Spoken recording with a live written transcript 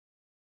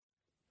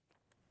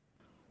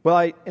Well,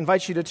 I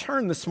invite you to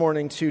turn this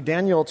morning to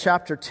Daniel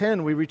chapter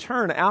 10. We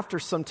return after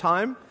some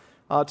time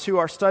to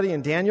our study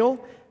in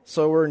Daniel.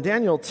 So we're in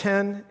Daniel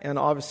 10, and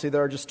obviously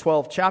there are just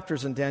 12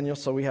 chapters in Daniel,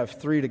 so we have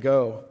 3 to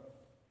go.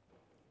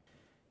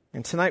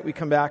 And tonight we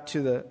come back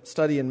to the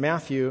study in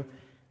Matthew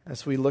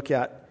as we look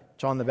at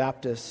John the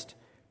Baptist.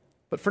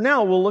 But for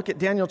now, we'll look at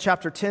Daniel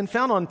chapter 10,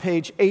 found on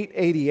page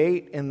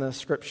 888 in the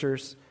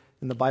scriptures,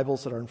 in the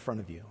Bibles that are in front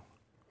of you.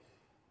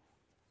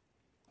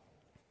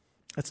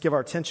 Let's give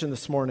our attention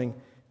this morning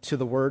to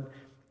the word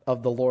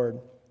of the Lord.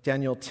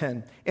 Daniel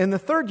 10. In the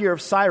 3rd year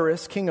of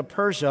Cyrus, king of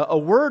Persia, a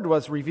word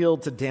was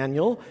revealed to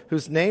Daniel,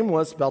 whose name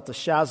was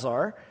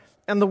Belteshazzar.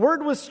 And the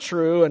word was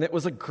true, and it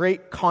was a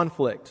great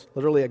conflict,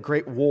 literally a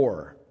great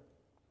war.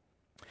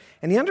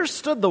 And he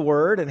understood the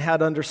word and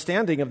had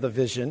understanding of the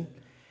vision.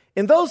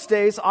 In those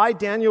days, I,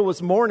 Daniel,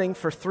 was mourning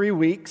for 3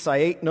 weeks. I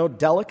ate no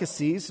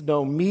delicacies,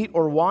 no meat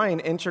or wine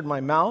entered my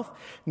mouth,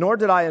 nor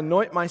did I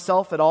anoint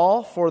myself at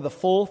all for the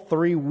full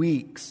 3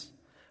 weeks.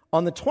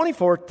 On the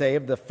 24th day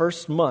of the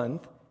first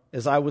month,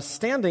 as I was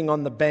standing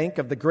on the bank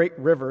of the great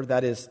river,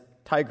 that is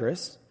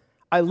Tigris,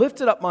 I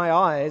lifted up my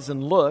eyes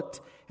and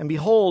looked, and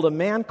behold, a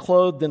man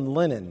clothed in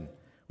linen,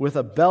 with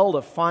a belt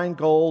of fine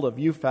gold of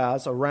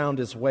Uphaz around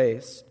his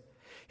waist.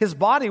 His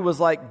body was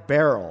like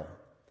beryl,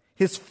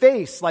 his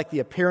face like the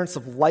appearance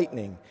of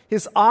lightning,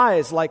 his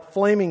eyes like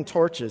flaming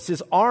torches,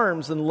 his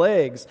arms and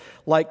legs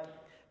like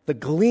the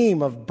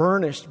gleam of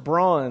burnished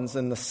bronze,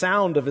 and the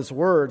sound of his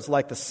words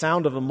like the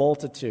sound of a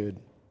multitude.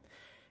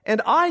 And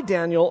I,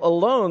 Daniel,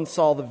 alone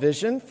saw the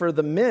vision, for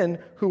the men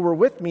who were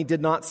with me did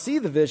not see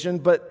the vision,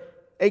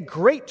 but a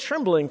great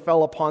trembling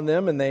fell upon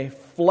them, and they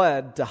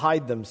fled to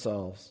hide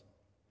themselves.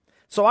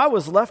 So I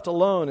was left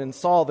alone and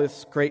saw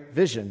this great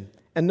vision,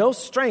 and no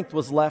strength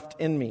was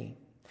left in me.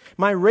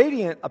 My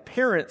radiant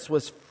appearance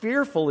was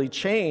fearfully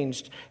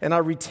changed, and I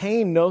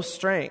retained no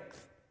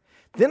strength.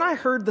 Then I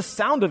heard the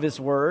sound of his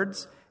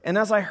words, and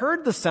as I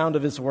heard the sound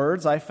of his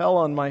words, I fell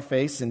on my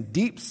face in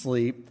deep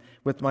sleep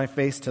with my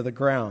face to the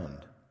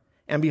ground.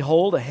 And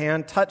behold, a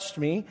hand touched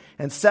me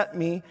and set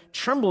me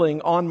trembling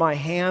on my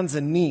hands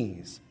and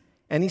knees.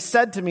 And he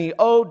said to me,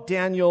 O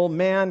Daniel,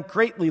 man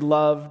greatly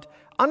loved,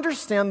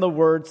 understand the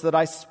words that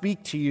I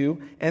speak to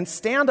you and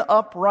stand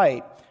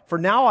upright, for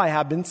now I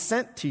have been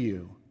sent to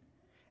you.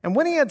 And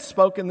when he had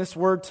spoken this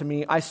word to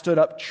me, I stood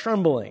up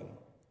trembling.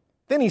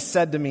 Then he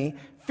said to me,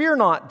 Fear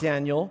not,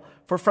 Daniel,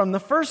 for from the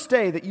first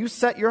day that you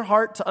set your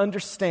heart to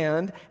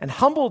understand and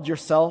humbled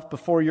yourself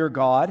before your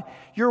God,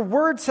 your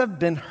words have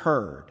been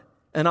heard.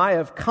 And I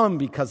have come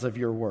because of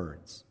your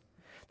words.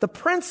 The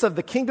prince of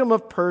the kingdom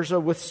of Persia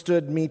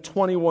withstood me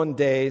 21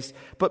 days,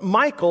 but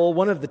Michael,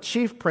 one of the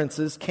chief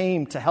princes,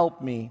 came to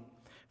help me,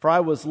 for I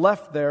was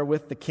left there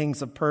with the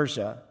kings of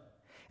Persia,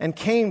 and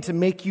came to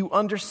make you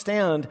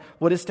understand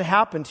what is to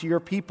happen to your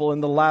people in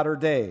the latter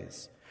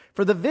days.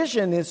 For the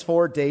vision is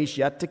for days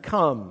yet to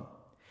come.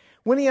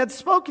 When he had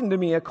spoken to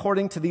me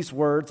according to these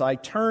words, I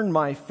turned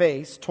my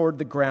face toward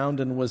the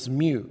ground and was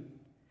mute.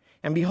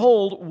 And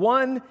behold,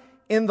 one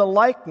in the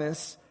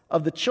likeness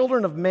of the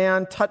children of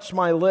man touched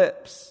my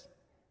lips.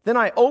 Then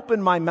I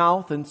opened my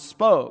mouth and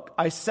spoke.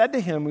 I said to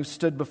him who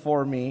stood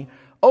before me,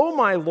 O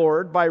my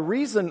Lord, by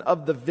reason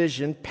of the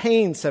vision,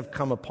 pains have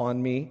come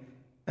upon me,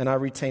 and I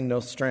retain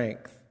no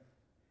strength.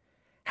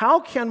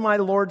 How can my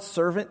Lord's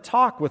servant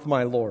talk with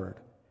my Lord?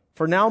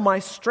 For now my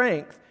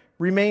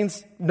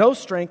no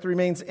strength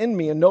remains in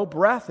me, and no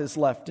breath is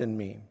left in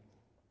me.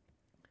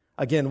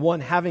 Again,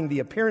 one having the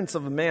appearance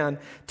of a man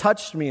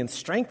touched me and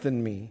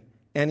strengthened me.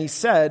 And he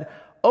said,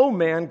 O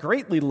man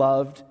greatly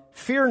loved,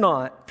 fear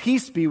not,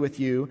 peace be with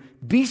you,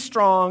 be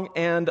strong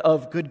and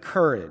of good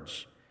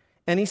courage.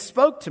 And he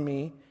spoke to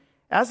me.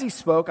 As he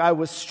spoke, I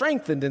was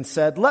strengthened and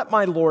said, Let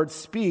my Lord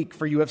speak,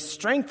 for you have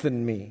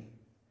strengthened me.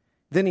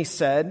 Then he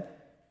said,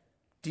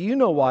 Do you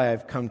know why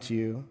I've come to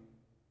you?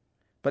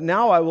 But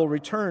now I will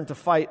return to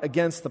fight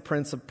against the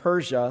prince of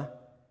Persia.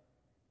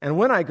 And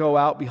when I go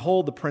out,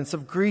 behold, the prince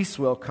of Greece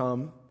will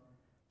come.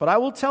 But I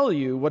will tell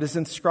you what is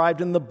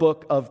inscribed in the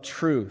book of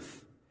truth.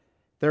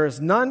 There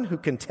is none who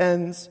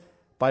contends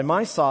by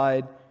my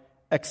side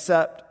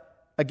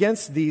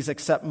against these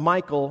except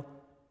Michael,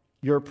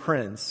 your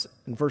prince.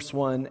 In verse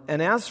 1,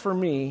 And as for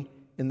me,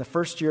 in the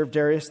 1st year of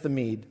Darius the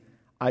Mede,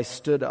 I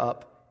stood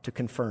up to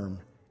confirm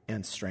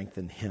and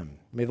strengthen him.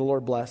 May the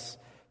Lord bless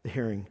the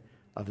hearing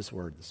of his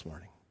word this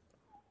morning.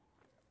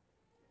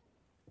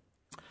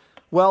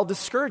 Well,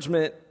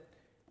 discouragement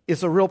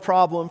is a real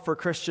problem for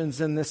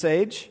Christians in this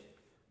age.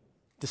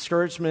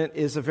 Discouragement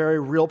is a very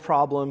real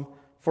problem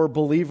for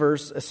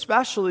believers,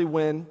 especially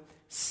when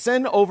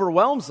sin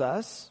overwhelms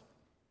us,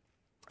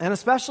 and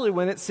especially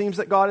when it seems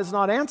that God is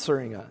not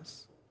answering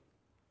us.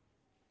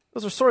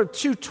 Those are sort of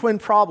 2 twin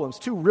problems,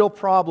 2 real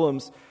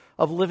problems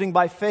of living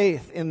by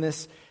faith in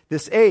this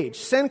age.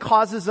 Sin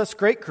causes us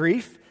great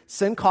grief.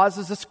 Sin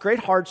causes us great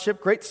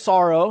hardship, great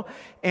sorrow,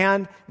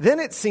 and then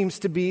it seems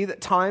to be at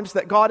times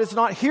that God is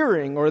not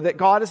hearing or that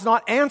God is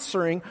not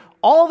answering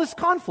all this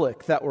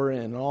conflict that we're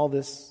in, all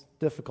this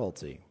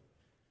difficulty.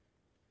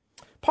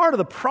 Part of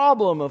the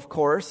problem, of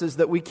course, is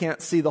that we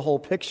can't see the whole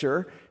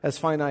picture as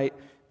finite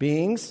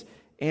beings,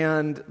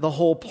 and the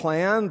whole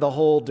plan, the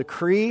whole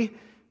decree,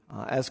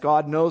 as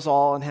God knows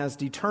all and has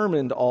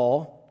determined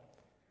all.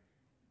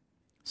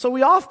 So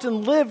we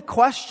often live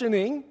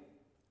questioning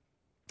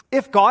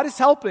if God is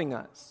helping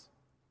us,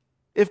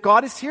 if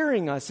God is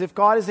hearing us, if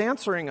God is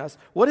answering us.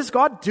 What is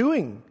God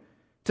doing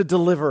to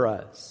deliver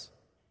us?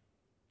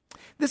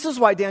 This is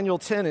why Daniel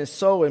 10 is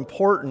so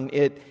important.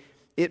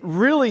 It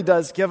really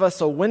does give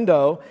us a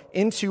window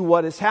into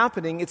what is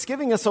happening. It's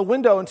giving us a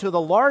window into the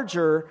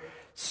larger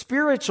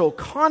spiritual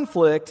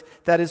conflict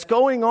that is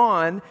going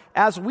on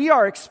as we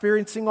are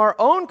experiencing our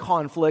own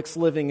conflicts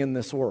living in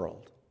this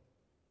world.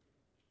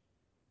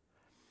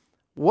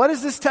 What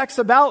is this text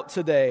about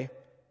today?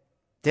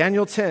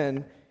 Daniel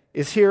 10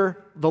 is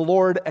here the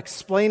Lord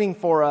explaining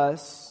for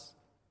us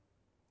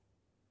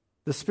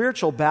the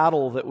spiritual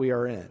battle that we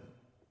are in.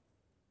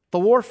 The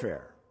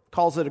warfare.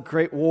 Calls it a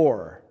great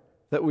war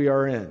that we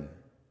are in.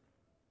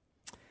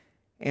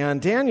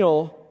 And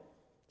Daniel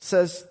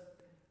says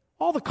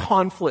all the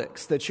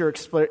conflicts that you're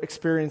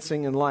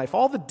experiencing in life,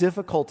 all the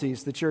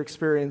difficulties that you're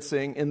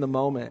experiencing in the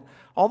moment,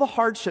 all the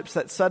hardships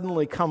that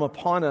suddenly come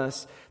upon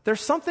us,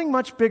 there's something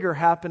much bigger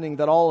happening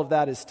that all of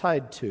that is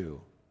tied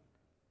to.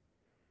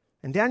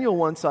 And Daniel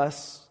wants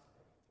us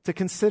to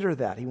consider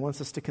that. He wants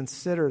us to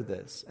consider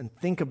this and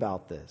think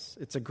about this.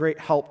 It's a great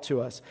help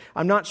to us.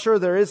 I'm not sure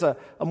there is a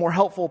more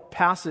helpful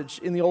passage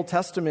in the Old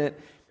Testament,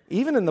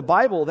 even in the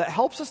Bible, that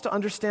helps us to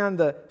understand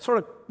the sort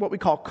of what we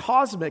call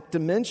cosmic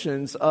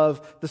dimensions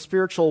of the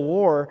spiritual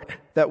war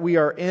that we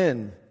are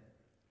in.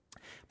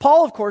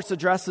 Paul, of course,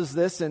 addresses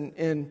this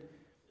in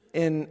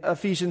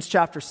Ephesians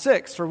chapter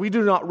 6, for we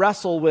do not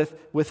wrestle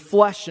with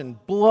flesh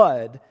and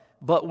blood,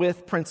 but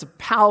with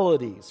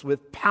principalities,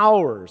 with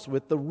powers,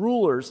 with the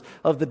rulers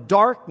of the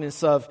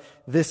darkness of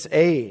this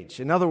age.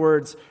 In other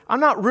words,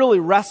 I'm not really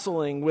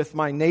wrestling with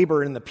my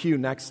neighbor in the pew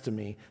next to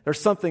me. There's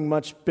something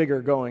much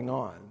bigger going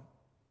on.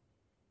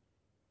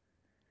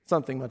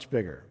 Something much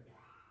bigger.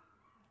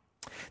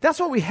 That's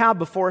what we have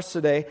before us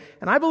today,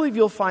 and I believe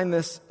you'll find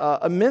this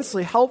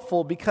immensely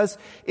helpful because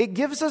it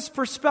gives us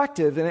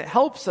perspective and it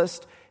helps us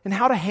in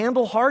how to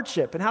handle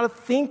hardship and how to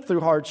think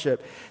through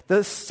hardship.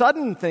 The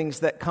sudden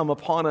things that come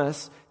upon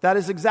us, that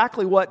is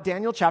exactly what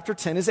Daniel chapter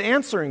 10 is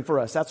answering for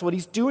us. That's what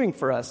he's doing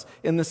for us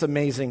in this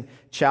amazing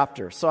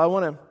chapter. So I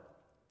want to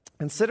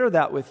consider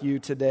that with you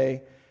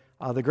today,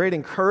 the great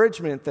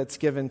encouragement that's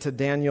given to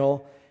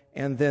Daniel,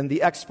 and then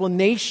the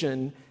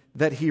explanation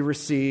that he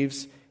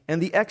receives,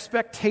 and the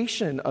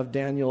expectation of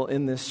Daniel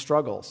in this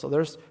struggle. So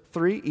there's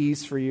 3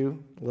 E's for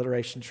you,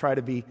 alliteration, try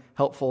to be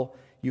helpful.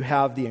 You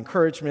have the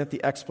encouragement,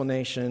 the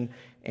explanation,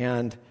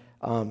 and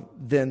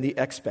then the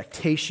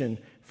expectation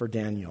for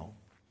Daniel.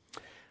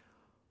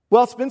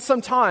 Well, it's been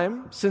some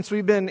time since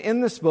we've been in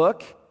this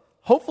book.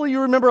 Hopefully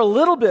you remember a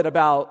little bit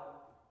about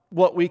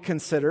what we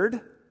considered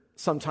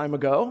some time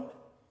ago.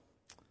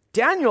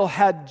 Daniel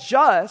had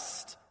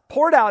just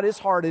poured out his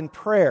heart in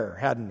prayer,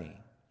 hadn't he?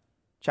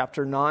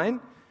 Chapter 9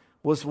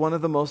 was one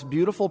of the most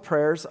beautiful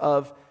prayers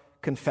of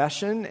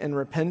confession and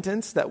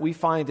repentance that we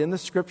find in the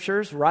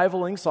Scriptures,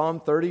 rivaling Psalm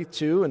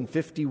 32 and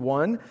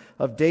 51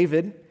 of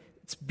David.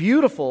 It's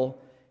beautiful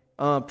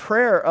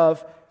prayer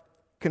of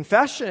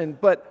confession,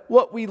 but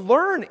what we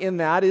learn in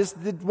that is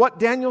what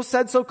Daniel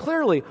said so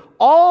clearly.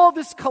 All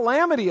this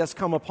calamity has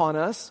come upon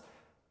us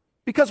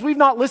because we've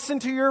not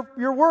listened to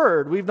your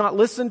word. We've not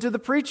listened to the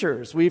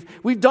preachers.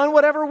 We've done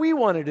whatever we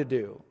wanted to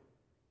do.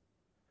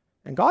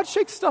 And God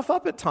shakes stuff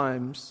up at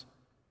times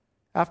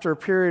after a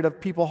period of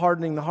people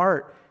hardening the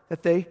heart,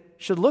 that they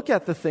should look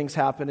at the things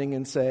happening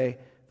and say,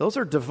 those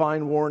are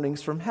divine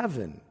warnings from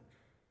heaven.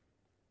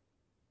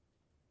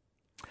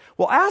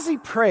 Well, as he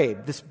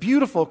prayed this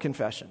beautiful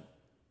confession,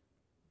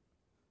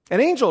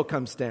 an angel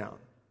comes down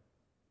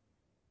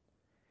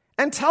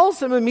and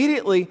tells him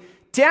immediately,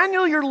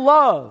 Daniel, you're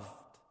loved.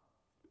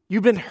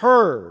 You've been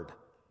heard.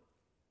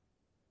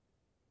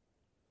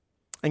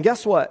 And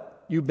guess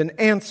what? You've been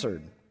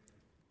answered.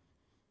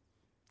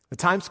 The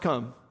time's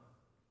come.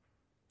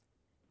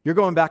 You're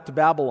going back to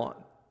Babylon.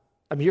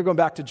 You're going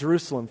back to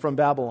Jerusalem from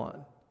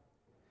Babylon.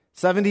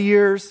 70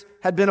 years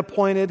had been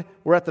appointed.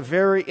 We're at the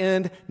very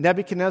end.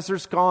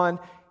 Nebuchadnezzar's gone.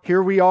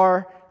 Here we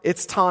are.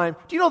 It's time.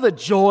 Do you know the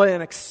joy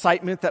and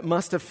excitement that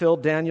must have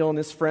filled Daniel and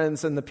his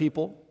friends and the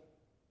people?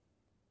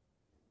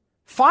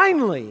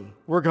 Finally,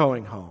 we're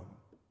going home.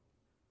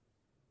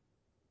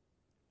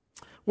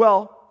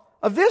 Well,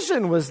 a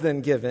vision was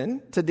then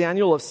given to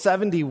Daniel of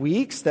 70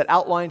 weeks that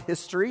outlined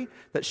history,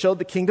 that showed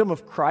the kingdom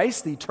of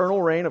Christ, the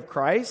eternal reign of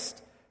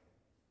Christ.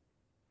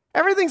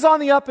 Everything's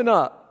on the up and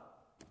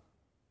up.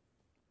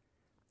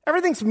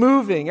 Everything's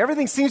moving.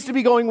 Everything seems to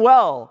be going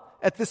well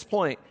at this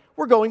point.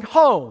 We're going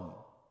home.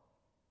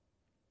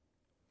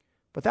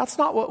 But that's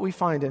not what we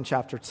find in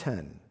chapter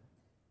 10.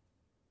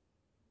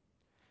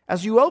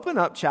 As you open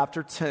up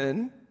chapter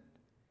 10,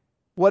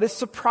 what is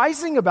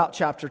surprising about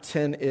chapter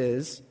 10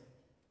 is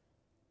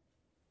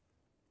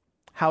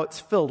how it's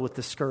filled with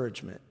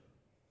discouragement.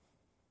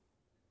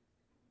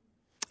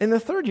 In the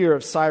 3rd year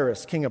of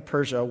Cyrus, king of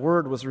Persia, a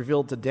word was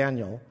revealed to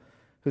Daniel,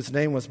 whose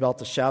name was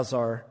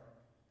Belteshazzar.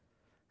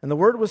 And the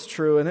word was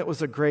true, and it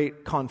was a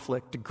great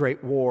conflict, a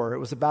great war. It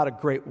was about a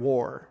great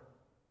war.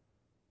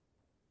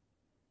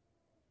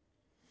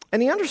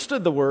 And he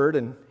understood the word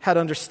and had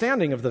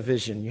understanding of the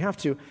vision. You have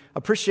to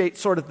appreciate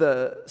sort of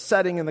the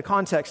setting and the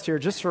context here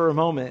just for a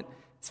moment.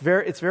 It's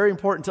very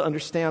important to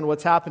understand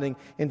what's happening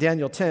in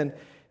Daniel 10.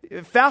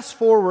 Fast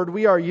forward,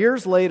 we are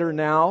years later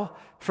now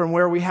from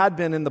where we had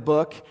been in the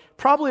book,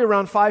 probably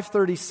around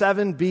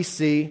 537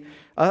 BC.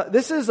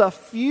 This is a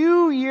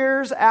few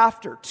years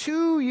after,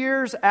 2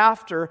 years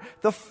after,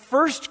 the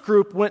first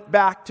group went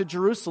back to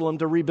Jerusalem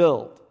to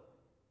rebuild.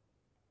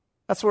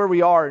 That's where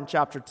we are in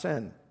chapter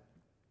 10.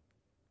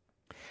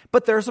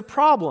 But there's a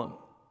problem.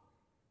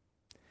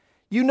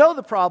 You know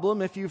the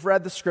problem if you've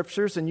read the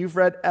scriptures and you've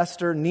read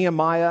Esther,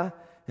 Nehemiah,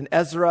 and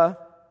Ezra.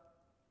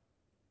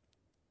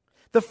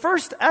 The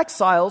first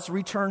exiles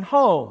return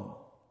home.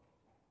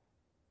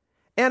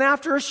 And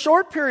after a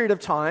short period of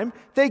time,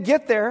 they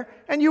get there,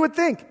 and you would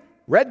think,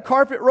 red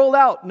carpet rolled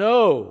out.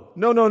 No.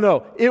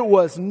 It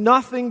was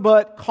nothing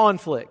but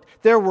conflict.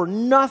 There were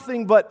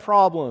nothing but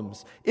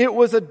problems. It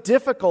was a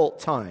difficult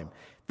time.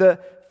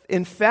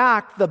 In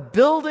fact, the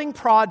building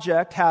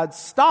project had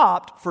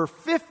stopped for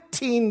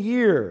 15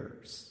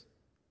 years.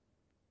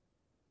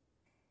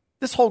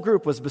 This whole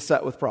group was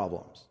beset with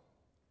problems.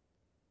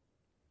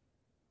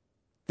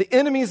 The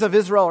enemies of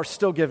Israel are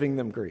still giving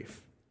them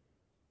grief.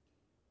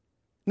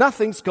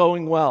 Nothing's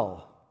going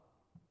well.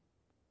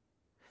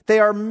 They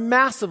are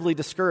massively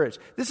discouraged.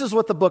 This is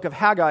what the book of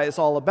Haggai is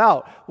all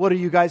about. What are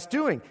you guys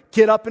doing?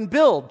 Get up and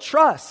build.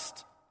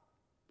 Trust.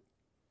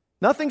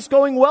 Nothing's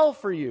going well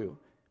for you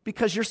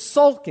because you're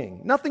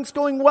sulking. Nothing's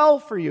going well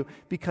for you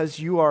because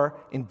you are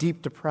in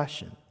deep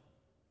depression.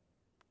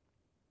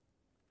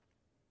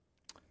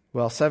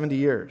 Well, 70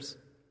 years.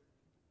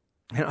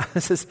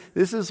 This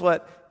is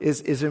what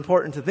is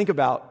important to think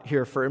about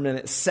here for a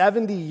minute.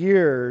 70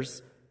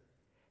 years,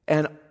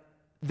 and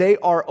they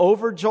are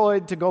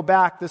overjoyed to go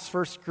back, this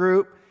first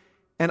group,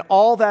 and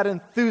all that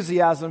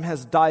enthusiasm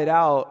has died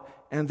out,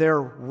 and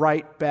they're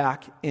right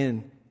back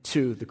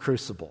into the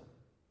crucible.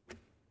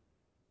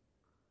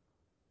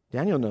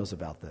 Daniel knows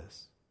about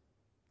this.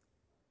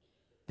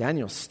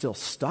 Daniel's still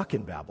stuck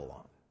in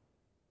Babylon.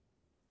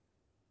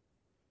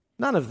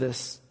 None of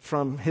this,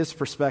 from his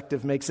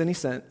perspective, makes any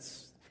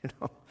sense.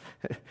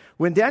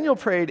 When Daniel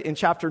prayed in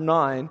chapter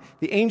 9,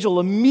 the angel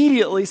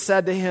immediately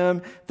said to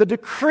him, "The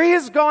decree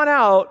has gone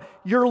out.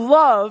 You're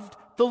loved.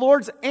 The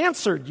Lord's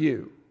answered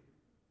you."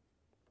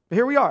 But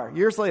here we are,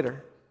 years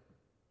later.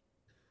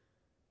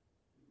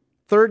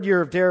 3rd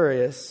year of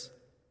Darius.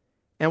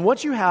 And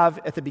what you have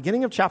at the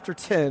beginning of chapter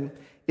 10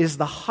 is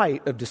the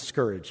height of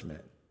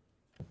discouragement.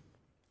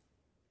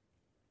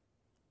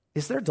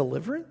 Is there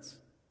deliverance?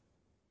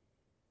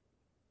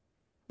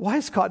 Why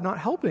is God not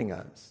helping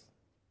us?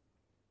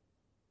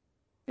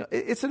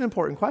 It's an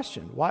important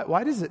question.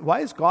 Why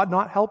is God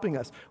not helping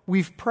us?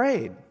 We've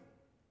prayed.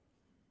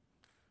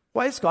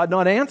 Why is God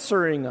not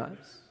answering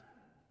us?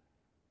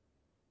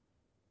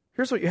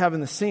 Here's what you have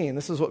in the scene.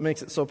 This is what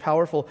makes it so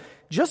powerful.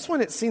 Just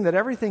when it seemed that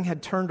everything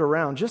had turned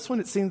around, just when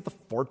it seemed that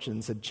the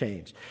fortunes had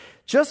changed,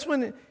 just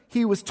when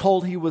he was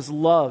told he was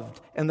loved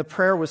and the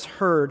prayer was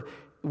heard,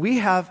 we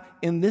have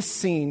in this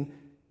scene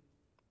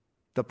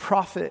the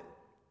prophet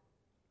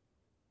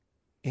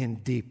in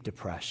deep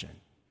depression.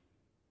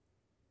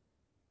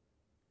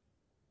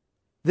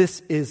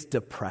 This is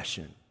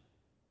depression.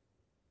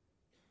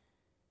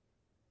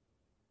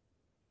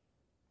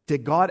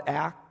 Did God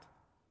act?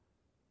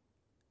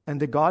 And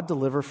did God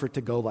deliver for it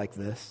to go like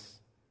this?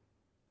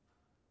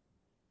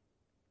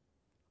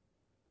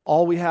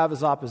 All we have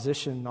is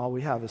opposition. All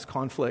we have is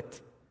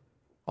conflict.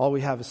 All we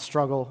have is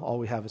struggle. All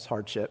we have is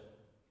hardship.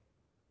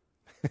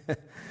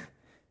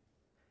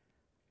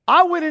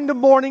 I went into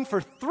mourning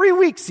for 3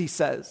 weeks, he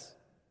says.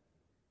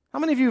 How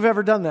many of you have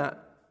ever done that?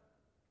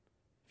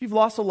 If you've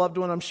lost a loved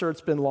one, I'm sure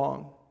it's been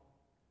long.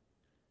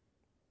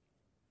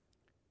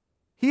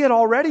 He had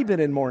already been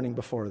in mourning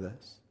before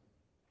this.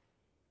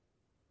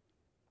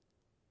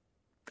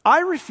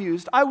 I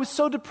refused. I was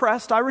so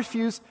depressed, I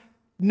refused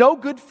no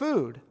good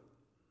food,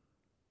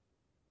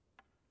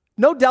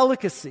 no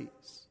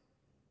delicacies,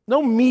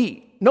 no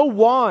meat, no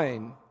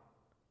wine.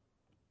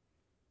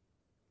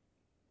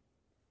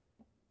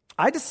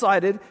 I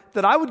decided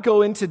that I would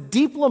go into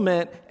deep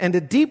lament and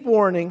a deep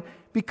mourning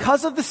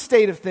because of the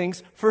state of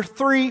things for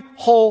 3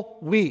 whole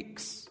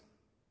weeks.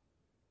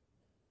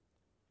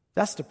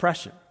 That's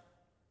depression.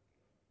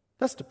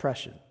 That's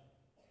depression.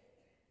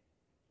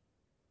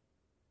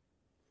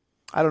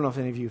 I don't know if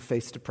any of you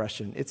face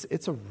depression.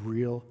 It's a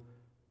real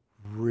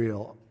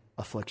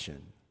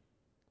affliction.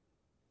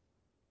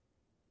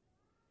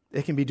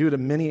 It can be due to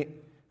many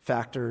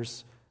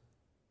factors,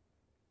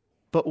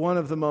 but one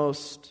of the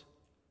most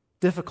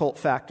difficult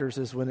factors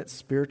is when it's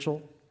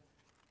spiritual.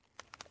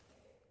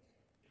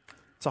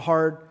 It's a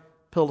hard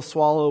pill to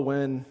swallow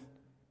when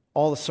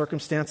all the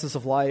circumstances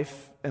of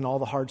life and all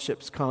the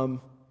hardships come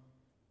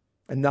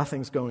and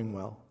nothing's going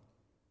well.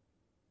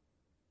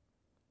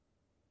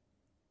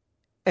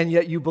 and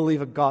yet you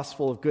believe a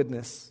gospel of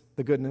goodness,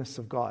 the goodness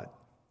of God.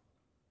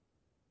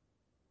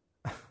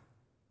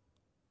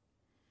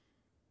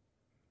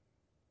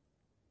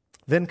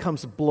 Then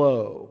comes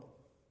blow,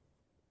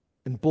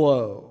 and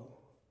blow,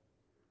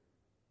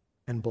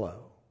 and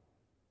blow.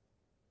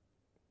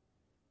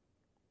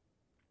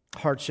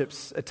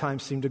 Hardships at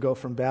times seem to go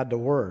from bad to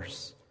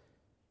worse.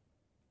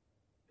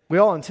 We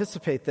all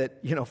anticipate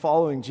that,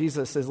 following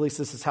Jesus, at least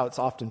this is how it's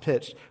often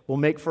pitched, will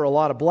make for a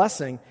lot of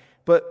blessing.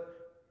 But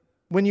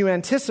when you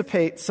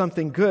anticipate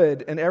something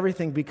good and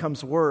everything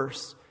becomes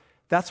worse,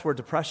 that's where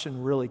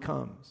depression really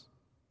comes.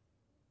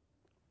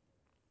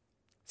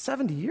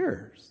 70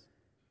 years.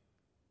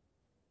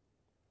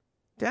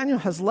 Daniel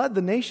has led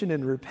the nation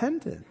in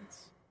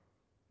repentance.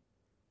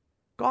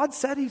 God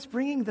said he's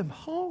bringing them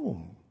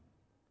home,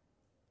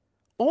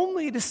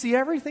 only to see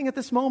everything at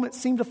this moment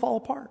seem to fall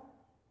apart.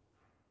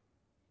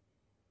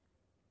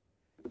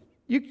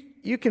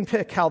 You can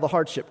pick how the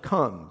hardship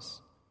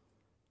comes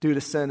due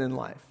to sin in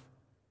life.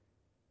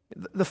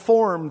 The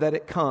form that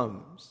it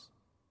comes.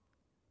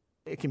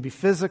 It can be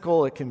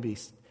physical, it can be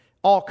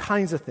all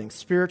kinds of things.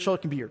 Spiritual,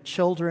 it can be your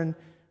children.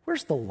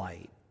 Where's the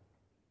light?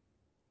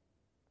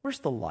 Where's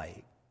the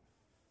light?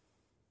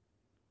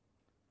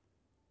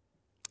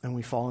 And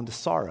we fall into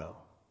sorrow.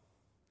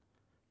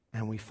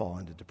 And we fall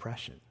into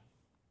depression.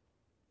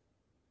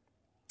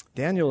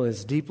 Daniel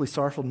is deeply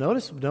sorrowful.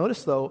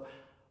 Notice though,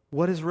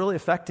 what is really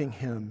affecting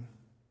him.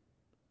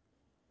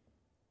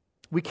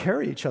 We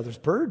carry each other's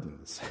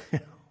burdens.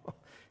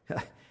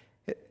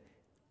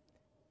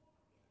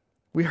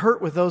 We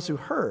hurt with those who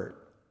hurt.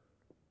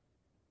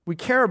 We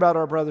care about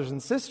our brothers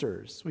and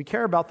sisters. We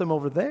care about them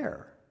over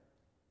there.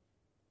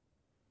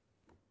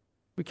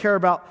 We care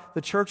about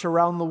the church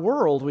around the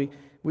world. We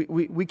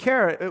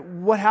care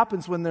what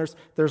happens when there's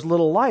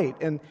little light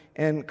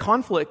and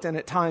conflict, and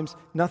at times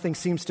nothing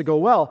seems to go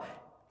well.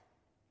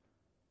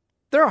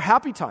 There are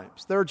happy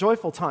times, there are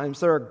joyful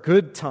times, there are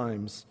good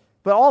times,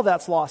 but all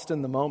that's lost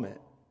in the moment.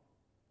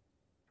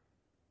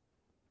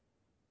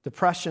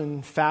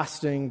 Depression,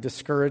 fasting,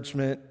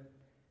 discouragement,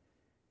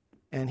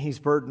 and he's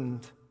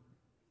burdened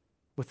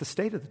with the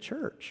state of the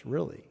church,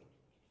 really.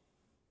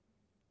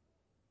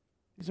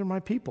 These are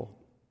my people.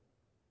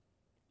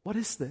 What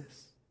is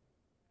this?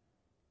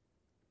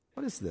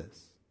 What is this?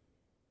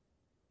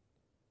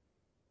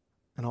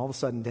 And all of a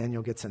sudden,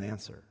 Daniel gets an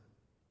answer.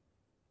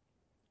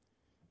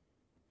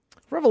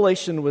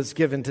 Revelation was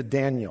given to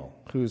Daniel,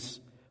 who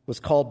was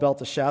called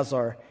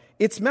Belteshazzar.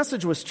 Its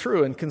message was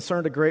true and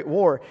concerned a great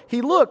war. He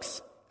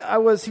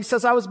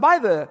says, I was by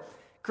the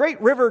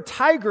great river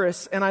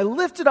Tigris, and I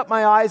lifted up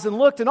my eyes and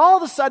looked, and all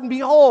of a sudden,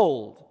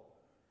 behold,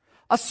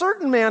 a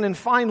certain man in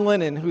fine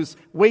linen, whose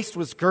waist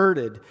was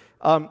girded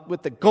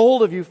with the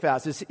gold of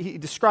Uphaz. He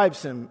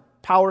describes him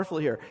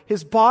powerfully here.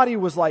 His body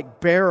was like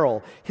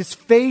beryl, his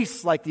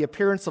face like the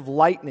appearance of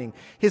lightning,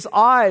 his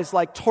eyes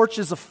like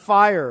torches of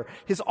fire,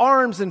 his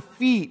arms and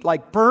feet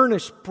like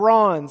burnished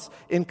bronze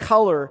in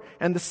color,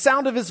 and the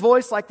sound of his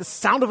voice like the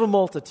sound of a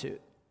multitude.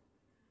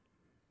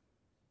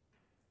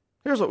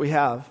 Here's what we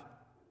have.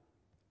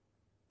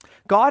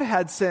 God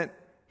had sent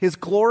his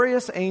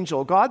glorious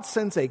angel. God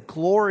sends a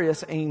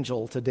glorious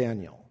angel to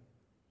Daniel,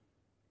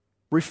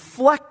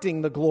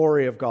 reflecting the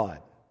glory of God.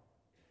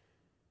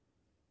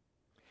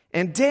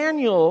 And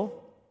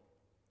Daniel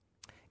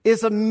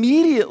is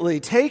immediately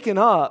taken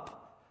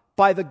up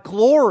by the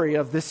glory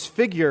of this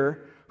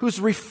figure who's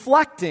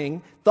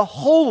reflecting the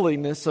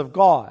holiness of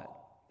God.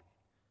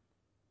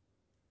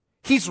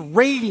 He's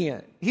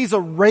radiant. He's a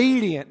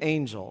radiant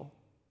angel.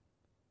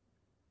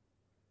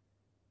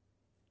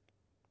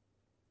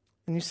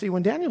 And you see,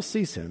 when Daniel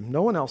sees him,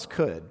 no one else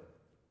could.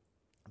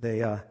 They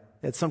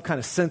had some kind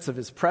of sense of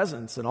his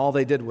presence, and all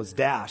they did was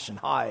dash and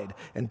hide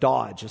and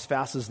dodge as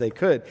fast as they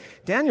could.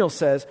 Daniel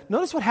says,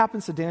 notice what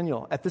happens to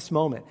Daniel at this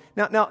moment.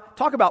 Now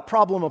talk about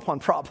problem upon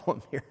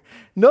problem here.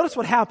 Notice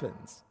what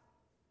happens.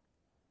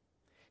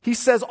 He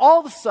says, all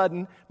of a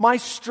sudden, my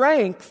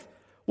strength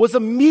was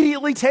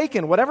immediately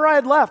taken. Whatever I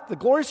had left, the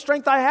glorious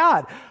strength I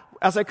had,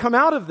 as I come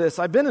out of this,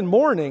 I've been in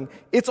mourning,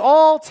 it's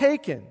all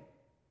taken.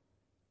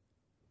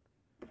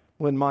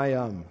 When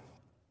my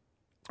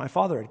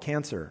father had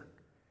cancer,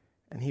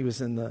 and he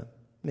was in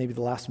maybe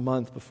the last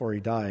month before he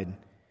died,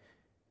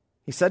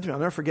 he said to me, I'll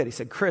never forget, he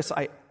said, Chris,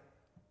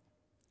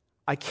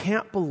 I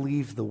can't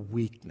believe the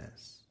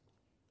weakness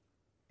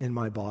in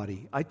my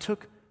body. I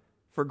took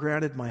for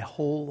granted my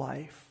whole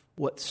life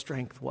what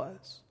strength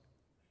was.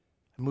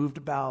 I moved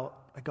about,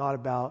 I got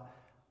about.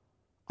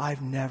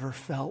 I've never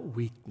felt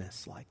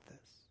weakness like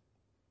this.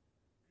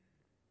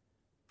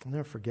 I'll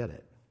never forget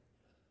it.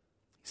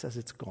 He says,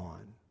 it's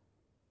gone.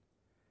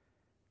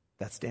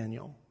 That's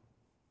Daniel.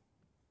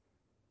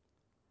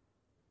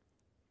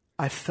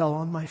 I fell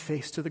on my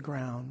face to the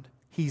ground.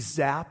 He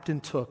zapped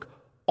and took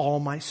all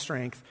my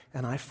strength,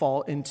 and I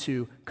fall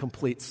into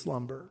complete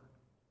slumber.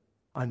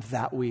 I'm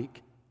that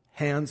weak.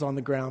 Hands on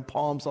the ground,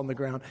 palms on the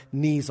ground,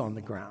 knees on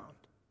the ground.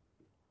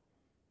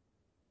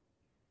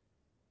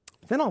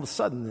 Then all of a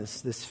sudden,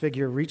 this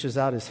figure reaches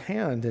out his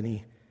hand, and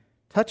he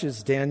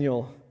touches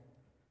Daniel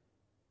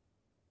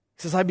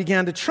He says, I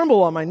began to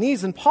tremble on my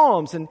knees and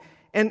palms. And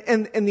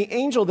the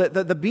angel,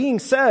 the being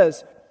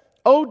says,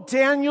 "O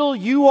Daniel,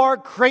 you are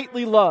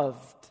greatly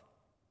loved.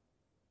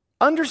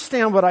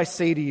 Understand what I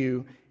say to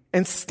you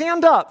and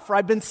stand up, for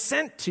I've been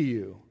sent to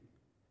you."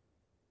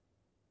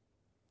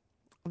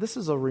 This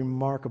is a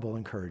remarkable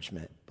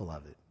encouragement,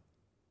 beloved.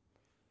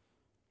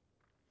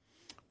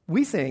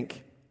 We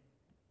think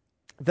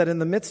that in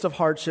the midst of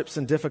hardships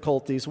and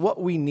difficulties,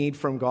 what we need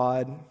from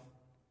God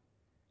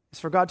is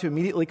for God to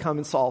immediately come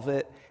and solve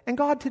it, and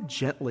God to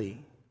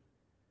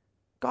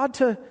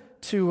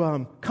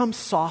come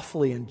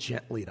softly and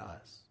gently to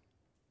us.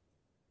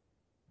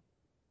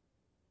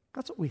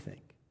 That's what we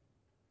think.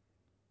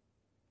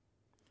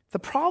 The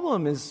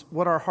problem is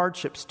what our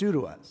hardships do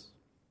to us.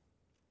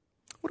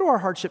 What do our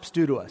hardships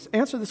do to us?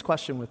 Answer this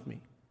question with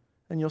me,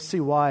 and you'll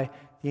see why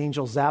the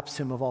angel zaps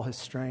him of all his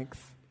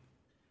strength.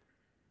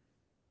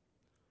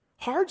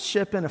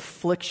 Hardship and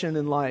affliction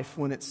in life,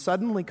 when it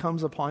suddenly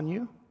comes upon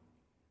you,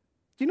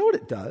 do you know what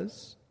it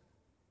does?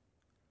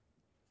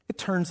 It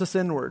turns us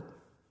inward.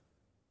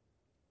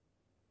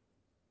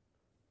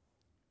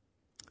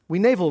 We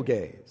navel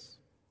gaze.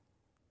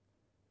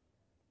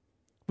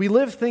 We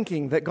live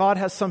thinking that God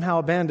has somehow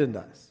abandoned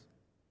us.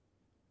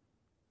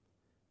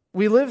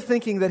 We live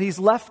thinking that He's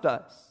left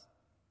us.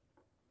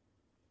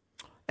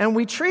 And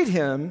we treat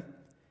Him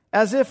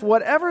as if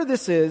whatever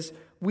this is,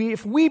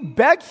 if we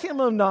beg Him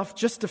enough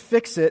just to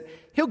fix it,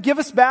 He'll give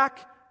us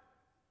back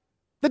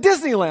the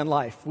Disneyland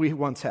life we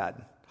once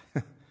had.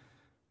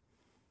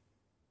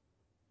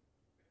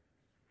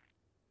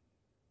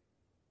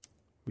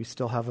 We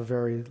still have a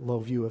very low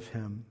view of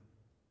Him.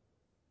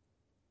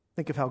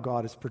 Think of how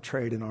God is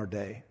portrayed in our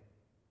day.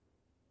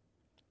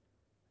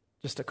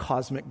 Just a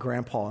cosmic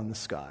grandpa in the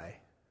sky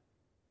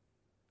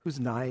who's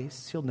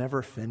nice. He'll never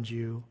offend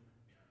you.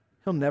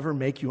 He'll never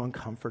make you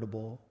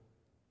uncomfortable.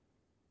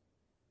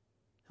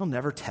 He'll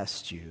never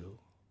test you.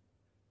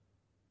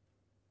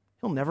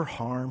 He'll never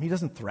harm. He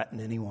doesn't threaten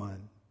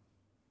anyone.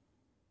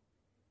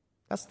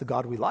 That's the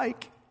God we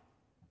like.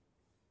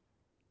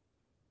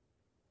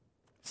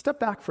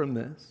 Step back from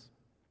this.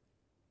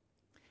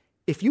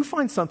 If you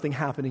find something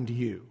happening to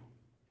you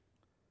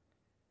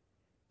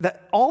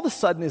that all of a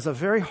sudden is a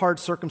very hard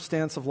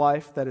circumstance of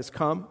life that has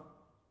come,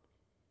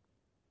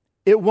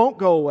 it won't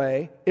go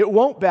away. It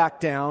won't back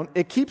down.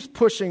 It keeps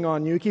pushing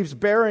on you. It keeps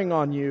bearing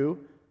on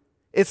you.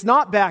 It's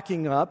not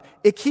backing up.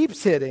 It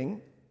keeps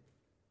hitting.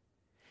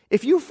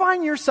 If you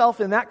find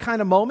yourself in that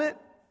kind of moment,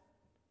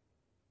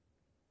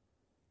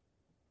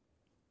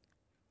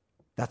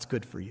 that's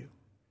good for you.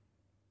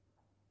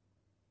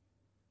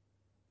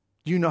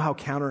 Do you know how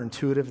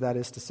counterintuitive that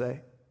is to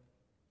say?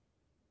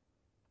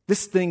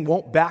 This thing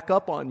won't back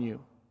up on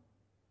you.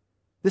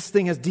 This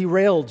thing has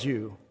derailed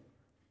you.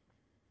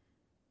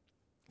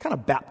 Kind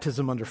of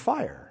baptism under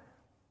fire.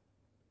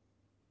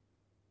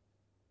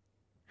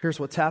 Here's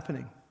what's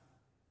happening.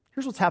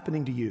 Here's what's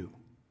happening to you.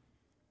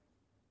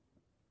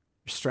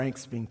 Your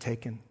strength's being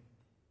taken.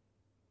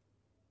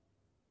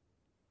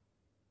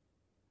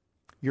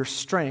 Your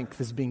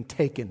strength is being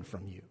taken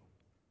from you.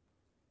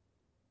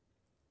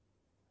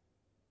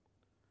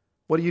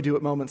 What do you do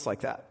at moments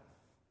like that?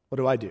 What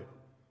do I do?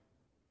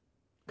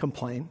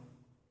 Complain.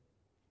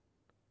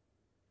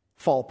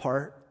 Fall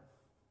apart.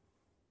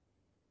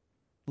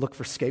 Look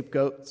for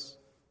scapegoats.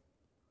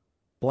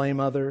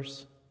 Blame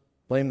others.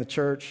 Blame the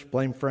church.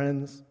 Blame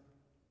friends.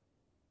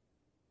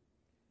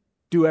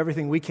 Do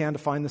everything we can to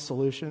find the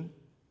solution.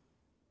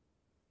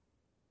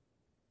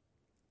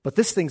 But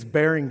this thing's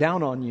bearing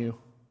down on you.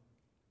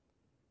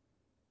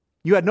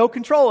 You had no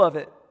control of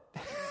it.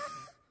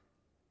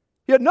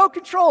 You had no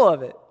control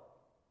of it.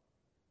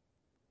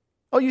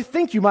 Oh, you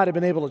think you might have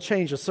been able to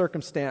change a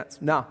circumstance.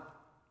 No.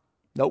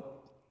 Nope.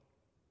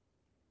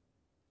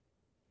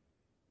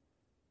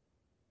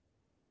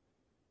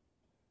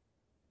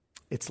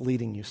 It's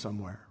leading you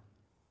somewhere.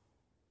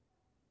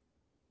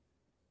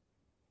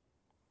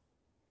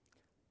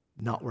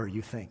 Not where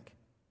you think.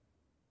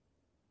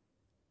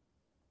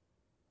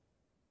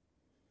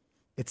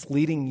 It's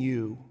leading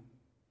you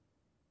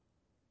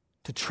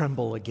to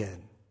tremble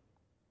again.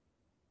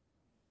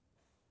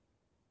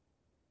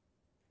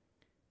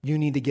 You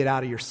need to get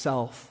out of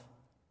yourself.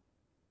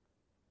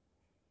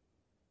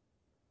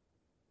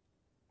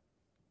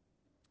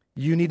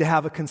 You need to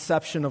have a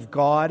conception of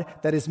God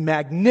that is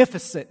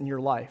magnificent in your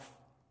life.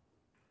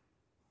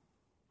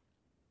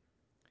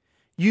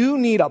 You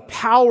need a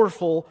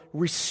powerful,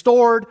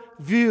 restored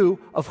view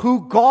of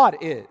who God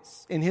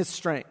is in His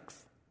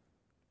strength.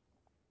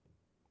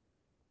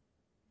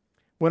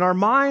 When our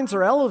minds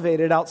are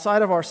elevated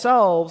outside of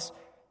ourselves,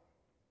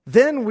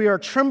 then we are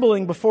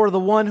trembling before the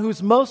one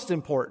who's most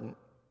important.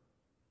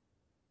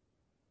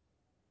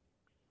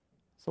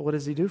 So what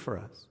does He do for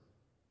us?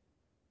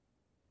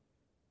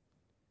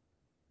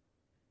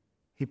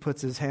 He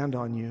puts His hand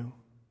on you.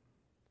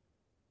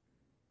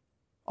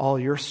 All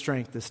your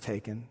strength is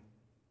taken.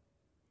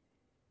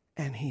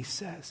 And He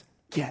says,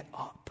 get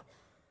up.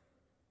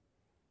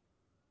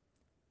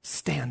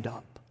 Stand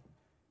up.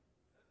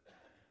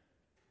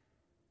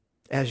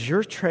 As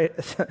your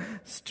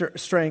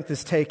strength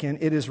is taken,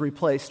 it is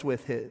replaced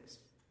with His.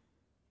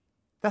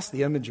 That's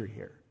the imagery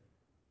here.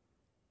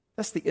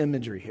 That's the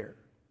imagery here.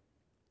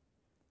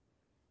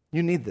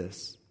 You need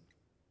this.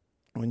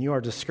 When you are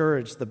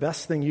discouraged, the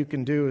best thing you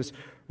can do is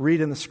read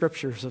in the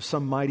Scriptures of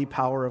some mighty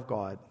power of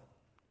God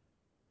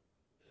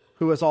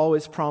who has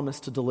always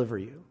promised to deliver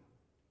you.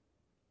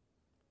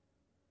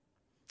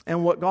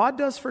 And what God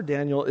does for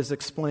Daniel is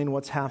explain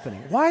what's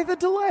happening. Why the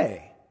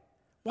delay?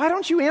 Why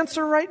don't you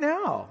answer right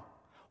now?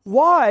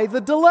 Why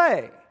the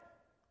delay?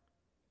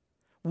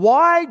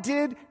 Why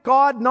did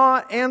God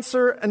not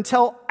answer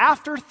until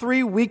after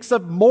 3 weeks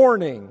of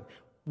mourning?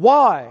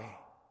 Why?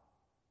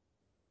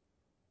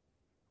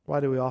 Why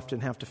do we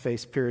often have to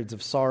face periods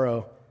of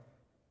sorrow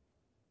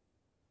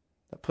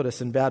that put us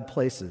in bad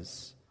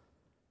places,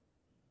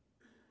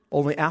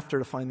 only after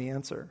to find the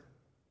answer?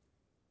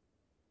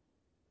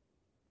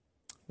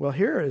 Well,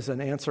 here is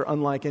an answer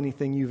unlike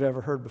anything you've ever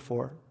heard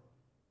before.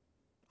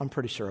 I'm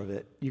pretty sure of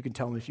it. You can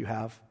tell me if you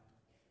have.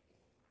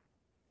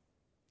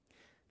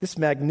 This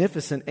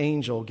magnificent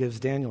angel gives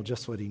Daniel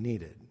just what he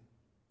needed. It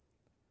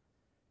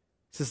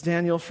says,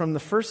 Daniel, from the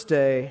first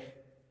day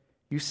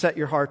you set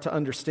your heart to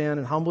understand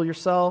and humble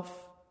yourself.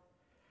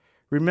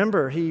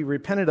 Remember, he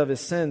repented of his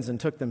sins and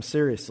took them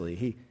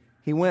seriously.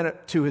 He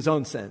went to his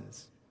own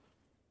sins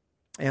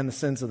and the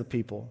sins of the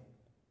people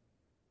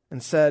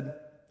and said,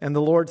 and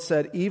the Lord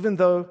said, even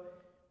though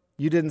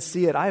you didn't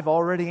see it, I've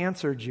already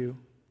answered you.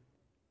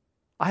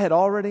 I had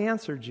already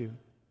answered you.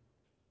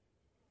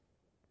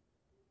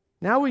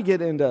 Now we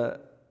get into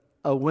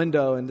a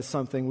window into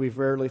something we've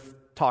rarely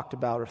talked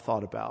about or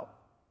thought about.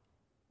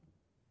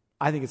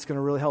 I think it's going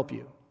to really help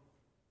you.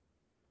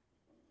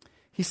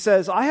 He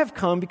says, I have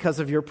come because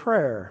of your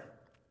prayer.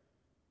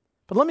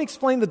 But let me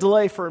explain the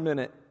delay for a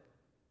minute.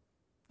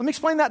 Let me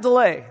explain that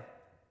delay.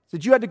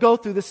 That you had to go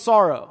through this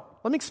sorrow.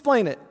 Let me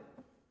explain it.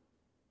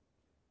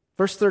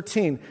 Verse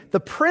 13, the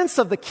prince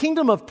of the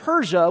kingdom of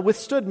Persia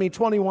withstood me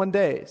 21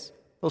 days.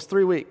 Those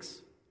 3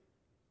 weeks.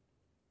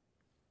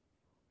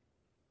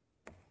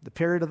 The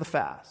period of the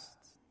fast.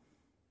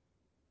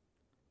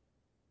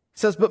 He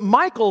says, but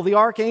Michael, the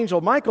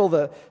archangel, Michael,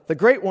 the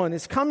great one,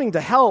 is coming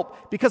to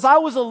help because I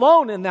was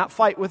alone in that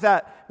fight with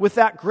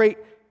that great,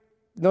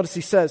 notice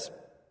he says,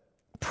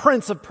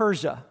 prince of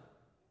Persia.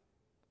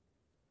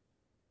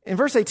 In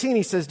verse 18,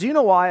 he says, do you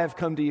know why I've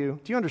come to you?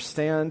 Do you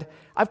understand?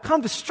 I've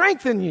come to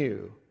strengthen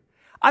you.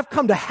 I've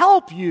come to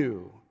help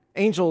you.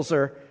 Angels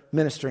are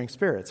ministering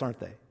spirits, aren't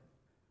they?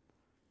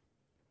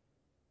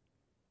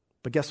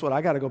 But guess what?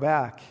 I got to go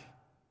back.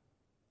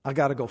 I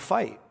got to go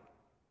fight.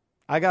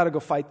 I got to go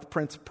fight the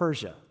Prince of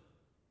Persia.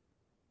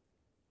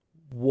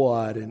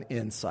 What an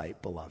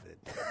insight, beloved.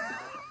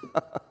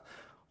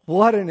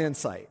 What an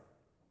insight.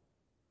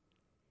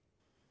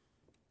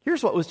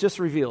 Here's what was just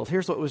revealed.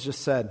 Here's what was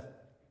just said.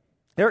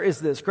 There is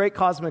this great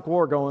cosmic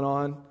war going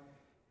on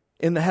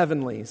in the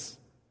heavenlies.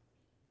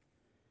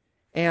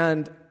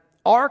 And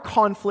our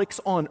conflicts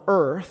on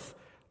earth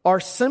are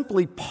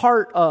simply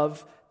part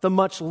of the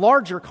much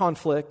larger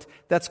conflict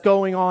that's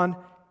going on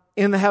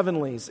in the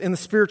heavenlies, in the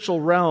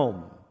spiritual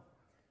realm,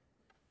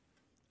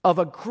 of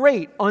a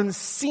great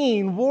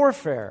unseen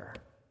warfare.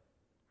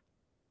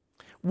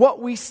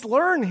 What we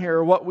learn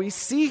here, what we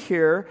see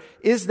here,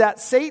 is that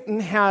Satan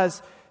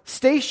has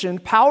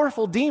stationed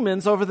powerful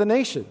demons over the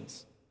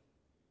nations.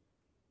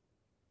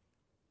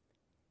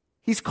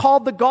 He's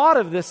called the god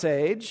of this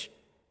age,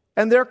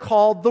 and they're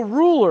called the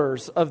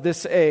rulers of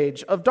this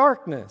age of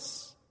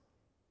darkness.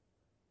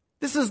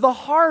 This is the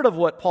heart of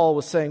what Paul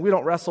was saying. We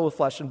don't wrestle with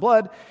flesh and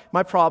blood.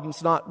 My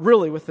problem's not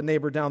really with the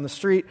neighbor down the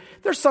street.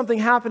 There's something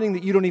happening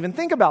that you don't even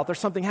think about. There's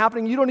something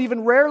happening you don't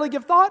even rarely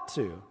give thought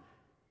to.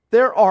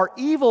 There are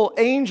evil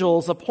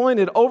angels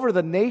appointed over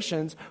the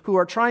nations who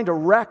are trying to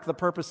wreck the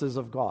purposes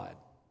of God.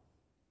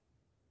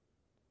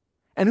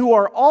 And who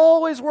are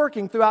always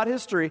working throughout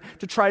history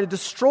to try to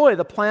destroy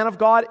the plan of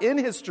God in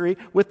history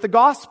with the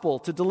gospel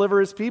to deliver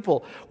His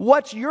people.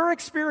 What you're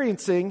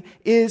experiencing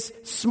is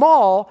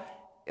small.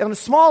 On a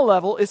small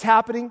level, is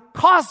happening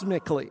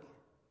cosmically.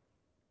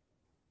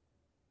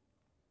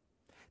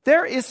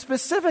 There is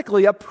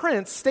specifically a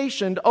prince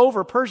stationed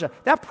over Persia.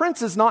 That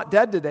prince is not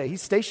dead today.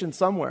 He's stationed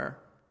somewhere.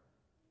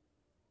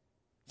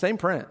 Same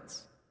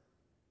prince.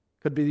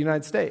 Could be the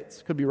United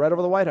States. Could be right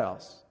over the White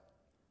House.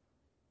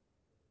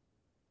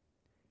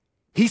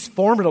 He's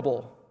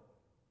formidable.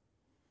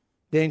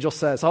 The angel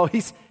says,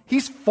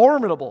 he's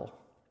formidable.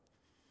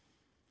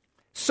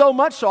 So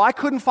much so, I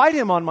couldn't fight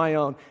him on my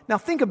own. Now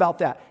think about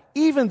that.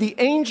 Even the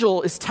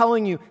angel is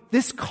telling you,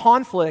 this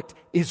conflict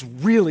is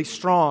really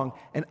strong,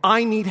 and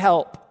I need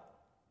help.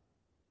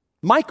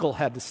 Michael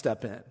had to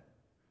step in.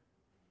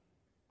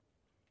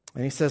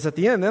 And he says, at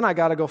the end, then I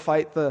got to go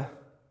fight the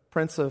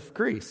prince of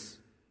Greece.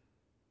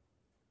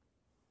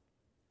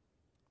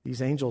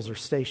 These angels are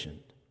stationed.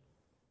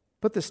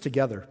 Put this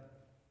together.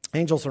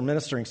 Angels are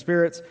ministering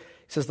spirits. He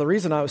says, the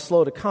reason I was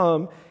slow to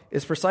come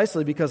is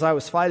precisely because I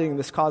was fighting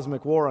this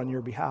cosmic war on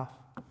your behalf.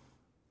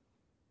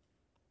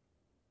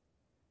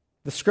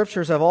 The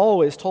scriptures have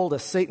always told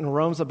us Satan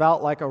roams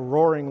about like a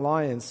roaring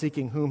lion,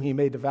 seeking whom he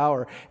may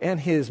devour, and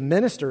his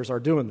ministers are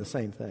doing the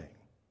same thing.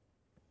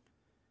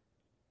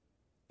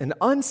 An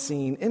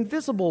unseen,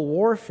 invisible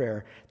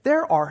warfare.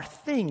 There are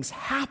things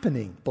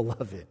happening,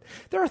 beloved.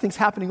 There are things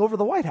happening over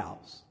the White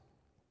House.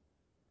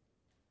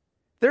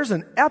 There's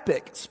an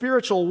epic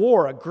spiritual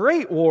war, a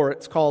great war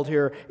it's called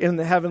here in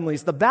the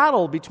heavenlies. The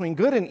battle between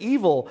good and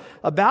evil,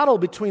 a battle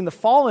between the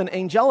fallen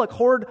angelic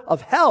horde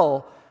of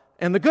hell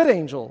and the good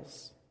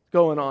angels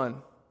going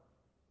on.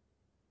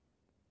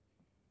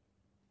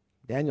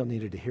 Daniel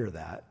needed to hear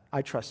that.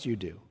 I trust you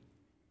do.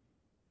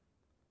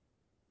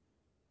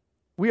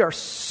 We are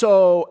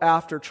so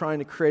after trying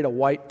to create a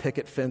white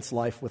picket fence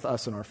life with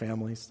us and our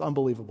families. It's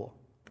unbelievable.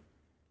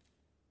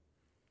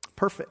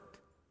 Perfect.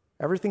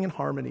 Everything in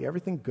harmony,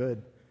 everything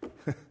good.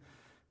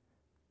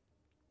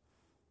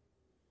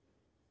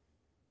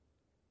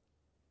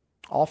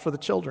 All for the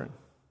children.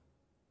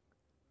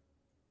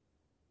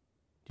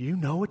 Do you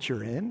know what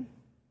you're in?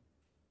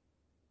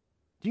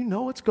 Do you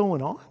know what's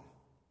going on?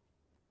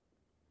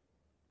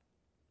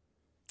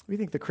 We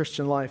think the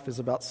Christian life is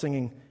about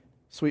singing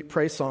sweet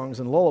praise songs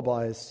and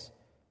lullabies,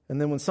 and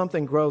then when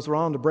something grows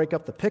wrong to break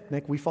up the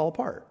picnic, we fall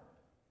apart.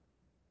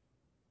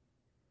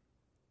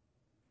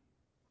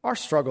 Our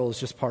struggle is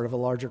just part of a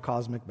larger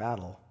cosmic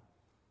battle.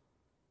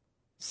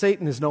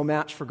 Satan is no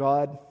match for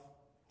God.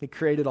 He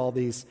created all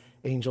these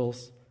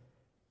angels.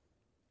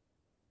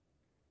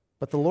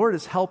 But the Lord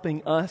is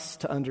helping us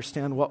to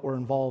understand what we're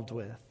involved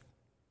with.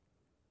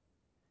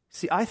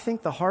 See, I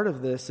think the heart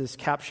of this is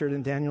captured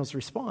in Daniel's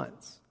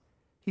response.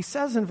 He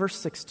says in verse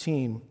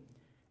 16,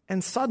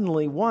 "And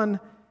suddenly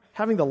one,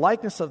 having the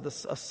likeness of the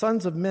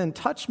sons of men,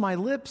 touched my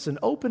lips and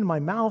opened my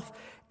mouth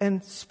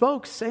and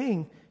spoke,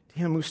 saying to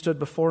him who stood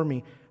before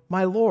me,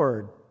 'My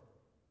Lord,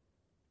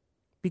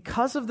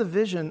 because of the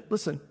vision,'"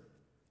 listen,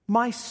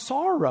 "'my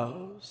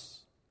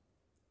sorrows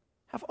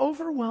have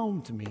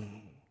overwhelmed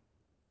me.'"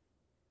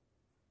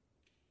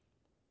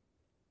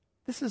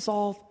 This is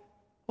all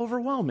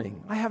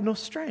overwhelming. I have no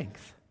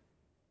strength.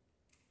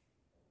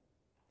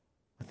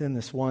 But then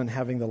this one,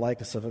 having the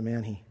likeness of a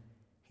man,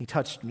 he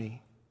touched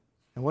me.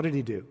 And what did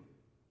he do?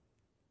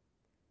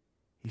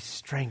 He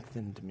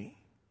strengthened me.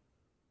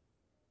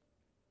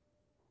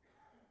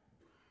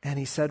 And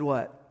he said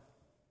what?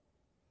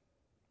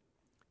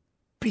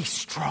 "Be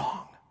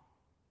strong.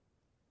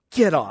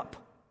 Get up.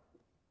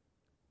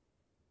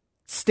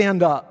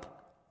 Stand up.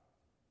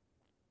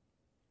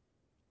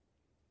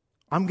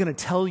 I'm going to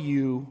tell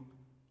you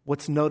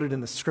what's noted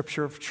in the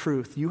scripture of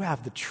truth. You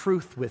have the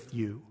truth with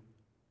you."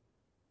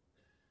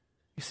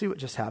 You see what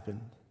just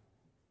happened?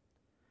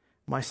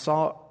 My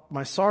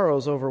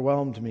sorrows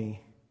overwhelmed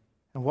me.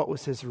 And what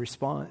was his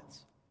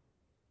response?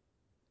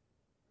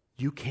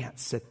 You can't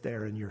sit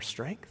there in your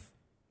strength.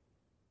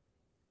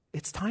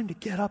 It's time to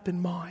get up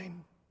in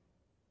mine.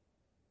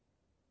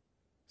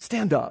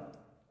 Stand up.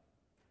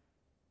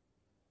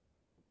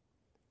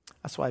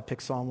 That's why I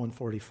picked Psalm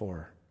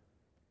 144.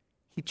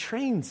 He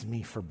trains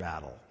me for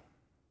battle.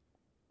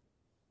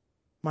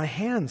 My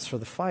hands for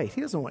the fight. He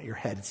doesn't want your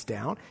heads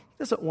down. He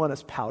doesn't want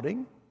us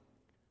pouting.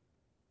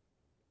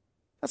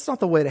 That's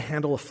not the way to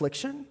handle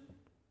affliction.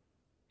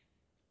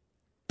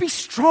 Be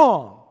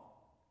strong.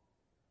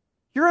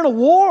 You're in a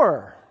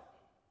war.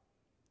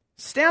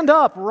 Stand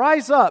up,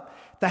 rise up.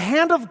 The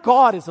hand of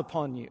God is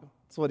upon you.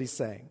 That's what he's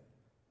saying.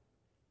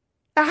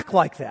 Act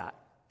like that.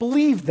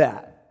 Believe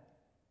that.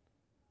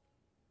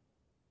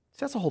 See,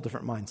 that's a whole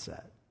different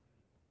mindset.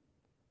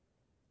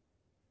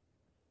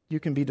 You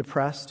can be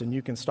depressed and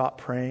you can stop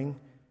praying,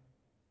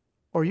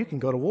 or you can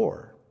go to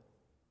war,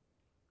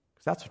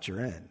 because that's what you're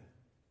in.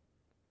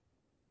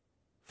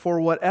 For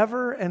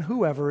whatever and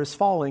whoever is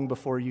falling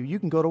before you, you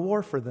can go to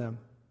war for them.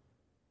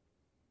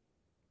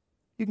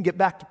 You can get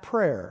back to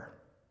prayer.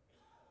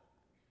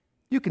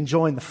 You can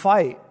join the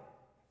fight.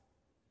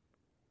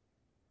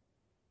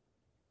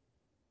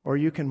 Or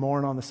you can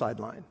mourn on the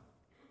sideline.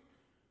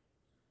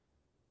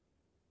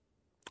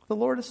 The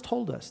Lord has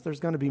told us there's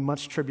going to be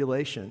much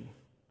tribulation.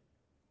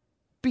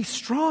 Be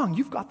strong.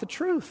 You've got the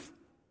truth.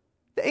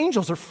 The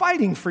angels are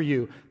fighting for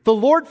you. The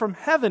Lord from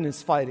heaven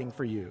is fighting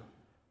for you.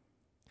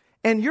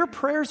 And your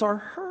prayers are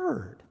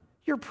heard.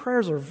 Your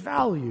prayers are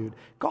valued.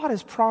 God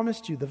has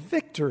promised you the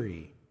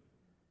victory.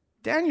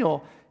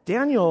 Daniel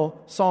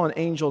saw an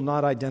angel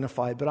not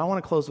identified, but I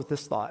want to close with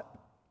this thought.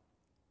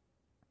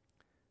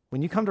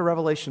 When you come to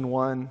Revelation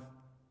 1,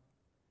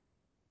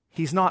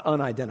 he's not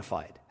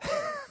unidentified.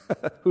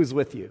 Who's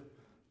with you?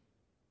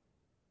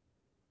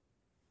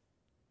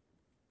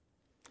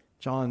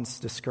 John's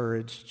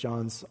discouraged.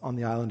 John's on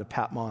the island of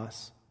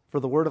Patmos. For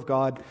the word of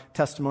God,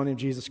 testimony of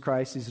Jesus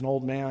Christ. He's an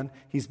old man.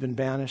 He's been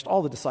banished.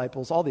 All the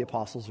disciples, all the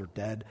apostles are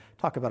dead.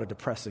 Talk about a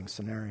depressing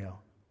scenario.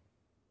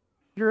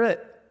 You're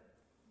it.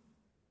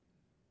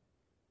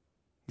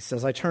 He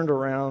says, I turned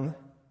around.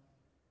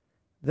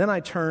 Then I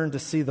turned to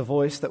see the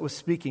voice that was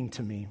speaking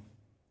to me.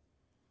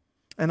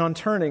 And on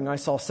turning, I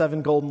saw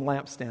 7 golden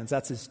lampstands.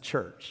 That's his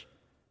church.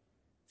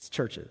 It's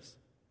churches.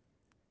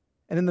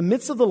 And in the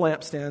midst of the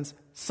lampstands,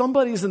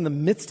 somebody's in the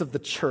midst of the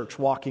church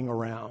walking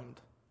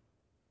around.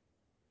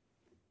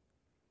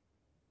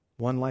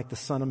 One like the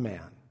Son of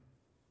Man,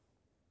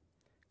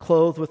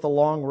 clothed with a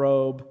long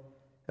robe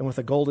and with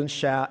a golden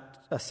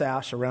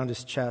sash around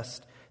his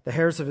chest. The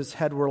hairs of his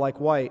head were like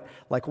white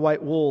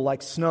wool,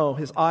 like snow.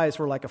 His eyes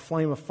were like a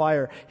flame of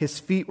fire. His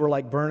feet were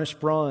like burnished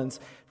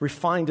bronze,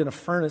 refined in a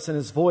furnace, and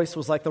his voice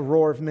was like the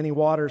roar of many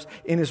waters.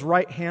 In his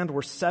right hand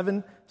were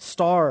 7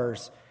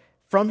 stars.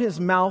 From his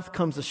mouth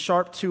comes a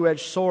sharp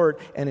 2-edged sword,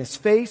 and his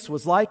face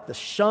was like the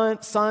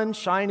sun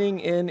shining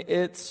in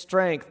its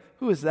strength.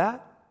 Who is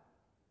that?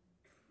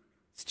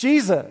 It's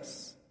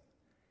Jesus.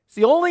 It's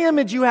the only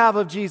image you have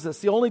of Jesus,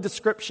 the only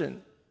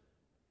description.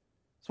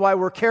 That's why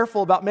we're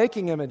careful about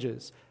making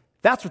images.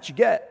 That's what you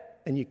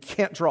get, and you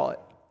can't draw it.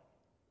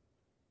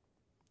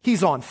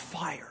 He's on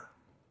fire.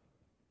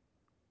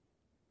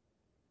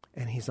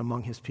 And he's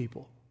among his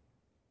people.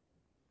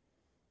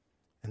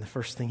 And the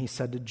first thing he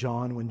said to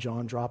John when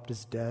John dropped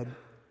his dead,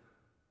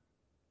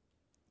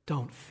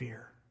 don't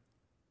fear.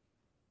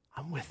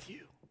 I'm with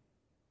you.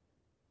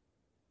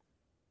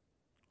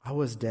 I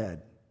was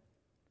dead,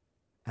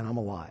 and I'm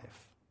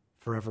alive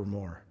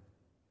forevermore.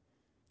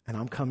 And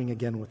I'm coming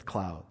again with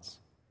clouds.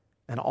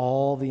 And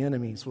all the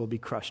enemies will be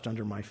crushed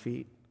under my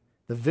feet.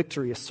 The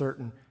victory is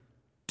certain.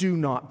 Do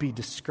not be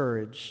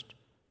discouraged.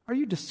 Are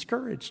you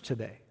discouraged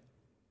today?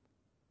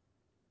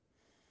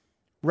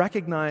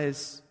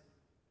 Recognize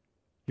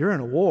you're in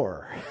a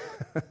war.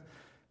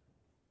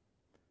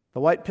 The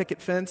white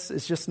picket fence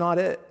is just not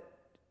it.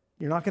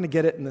 You're not going to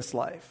get it in this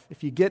life.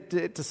 If you get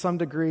it to some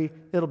degree,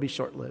 it'll be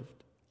short-lived.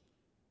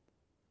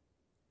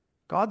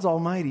 God's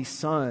almighty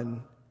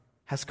Son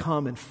has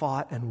come and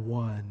fought and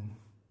won.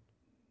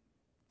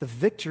 The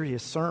victory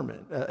is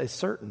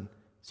certain.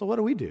 So what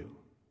do?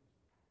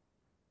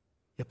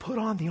 You put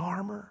on the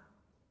armor.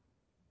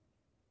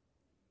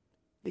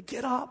 You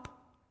get up.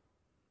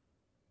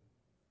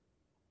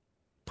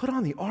 Put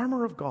on the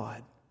armor of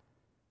God.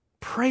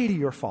 Pray to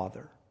your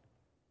Father.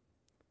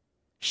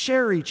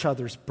 Share each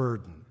other's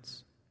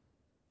burdens.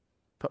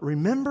 But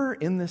remember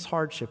in this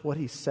hardship what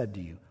he said to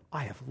you.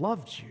 I have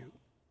loved you.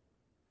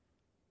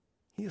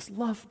 He has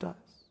loved us.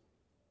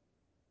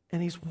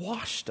 And he's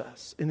washed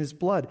us in his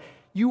blood.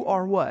 You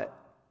are what?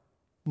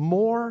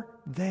 More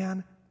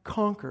than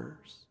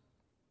conquerors.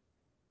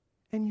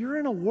 And you're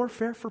in a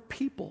warfare for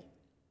people.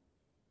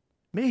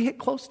 May hit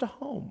close to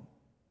home.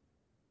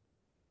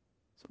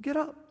 So get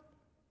up.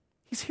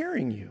 He's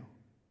hearing you.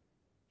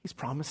 He's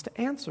promised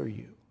to answer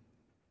you.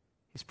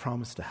 He's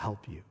promised to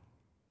help you.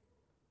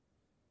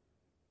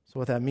 So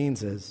what that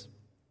means is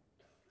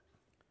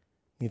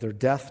neither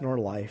death nor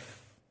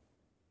life,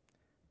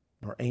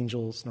 nor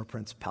angels nor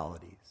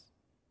principalities,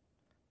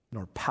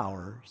 nor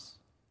powers,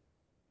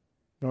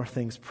 nor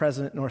things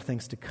present, nor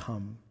things to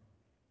come,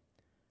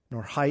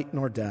 nor height,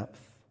 nor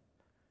depth,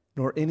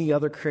 nor any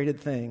other created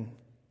thing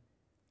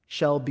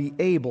shall be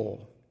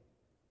able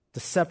to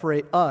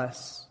separate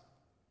us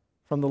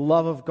from the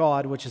love of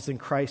God which is in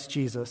Christ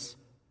Jesus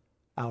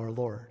our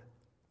Lord.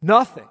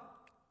 Nothing.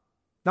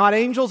 Not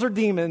angels or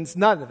demons,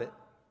 none of it.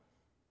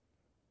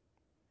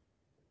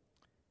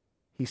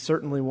 He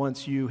certainly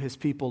wants you, his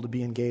people, to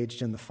be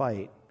engaged in the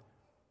fight,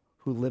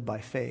 who live by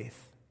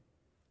faith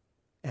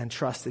and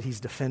trust that he's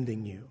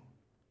defending you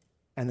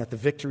and that the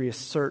victory is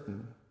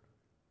certain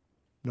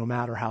no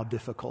matter how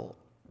difficult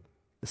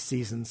the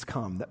seasons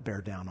come that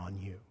bear down on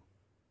you.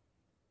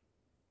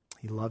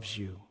 He loves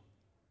you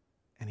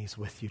and he's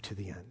with you to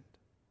the end.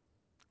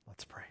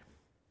 Let's pray.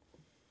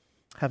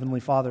 Heavenly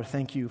Father,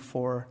 thank you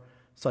for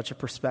such a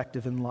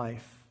perspective in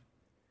life.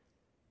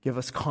 Give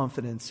us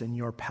confidence in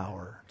your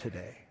power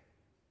today.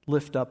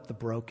 Lift up the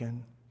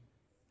broken,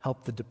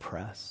 help the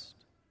depressed,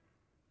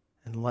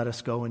 and let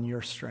us go in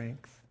your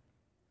strength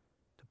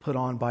to put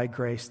on by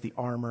grace the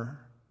armor,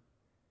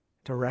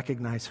 to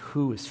recognize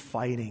who is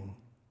fighting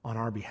on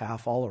our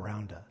behalf all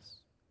around us.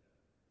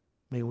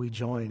 May we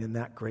join in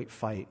that great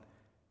fight,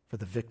 for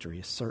the victory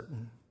is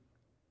certain.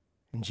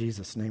 In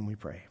Jesus' name we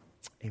pray.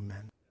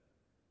 Amen.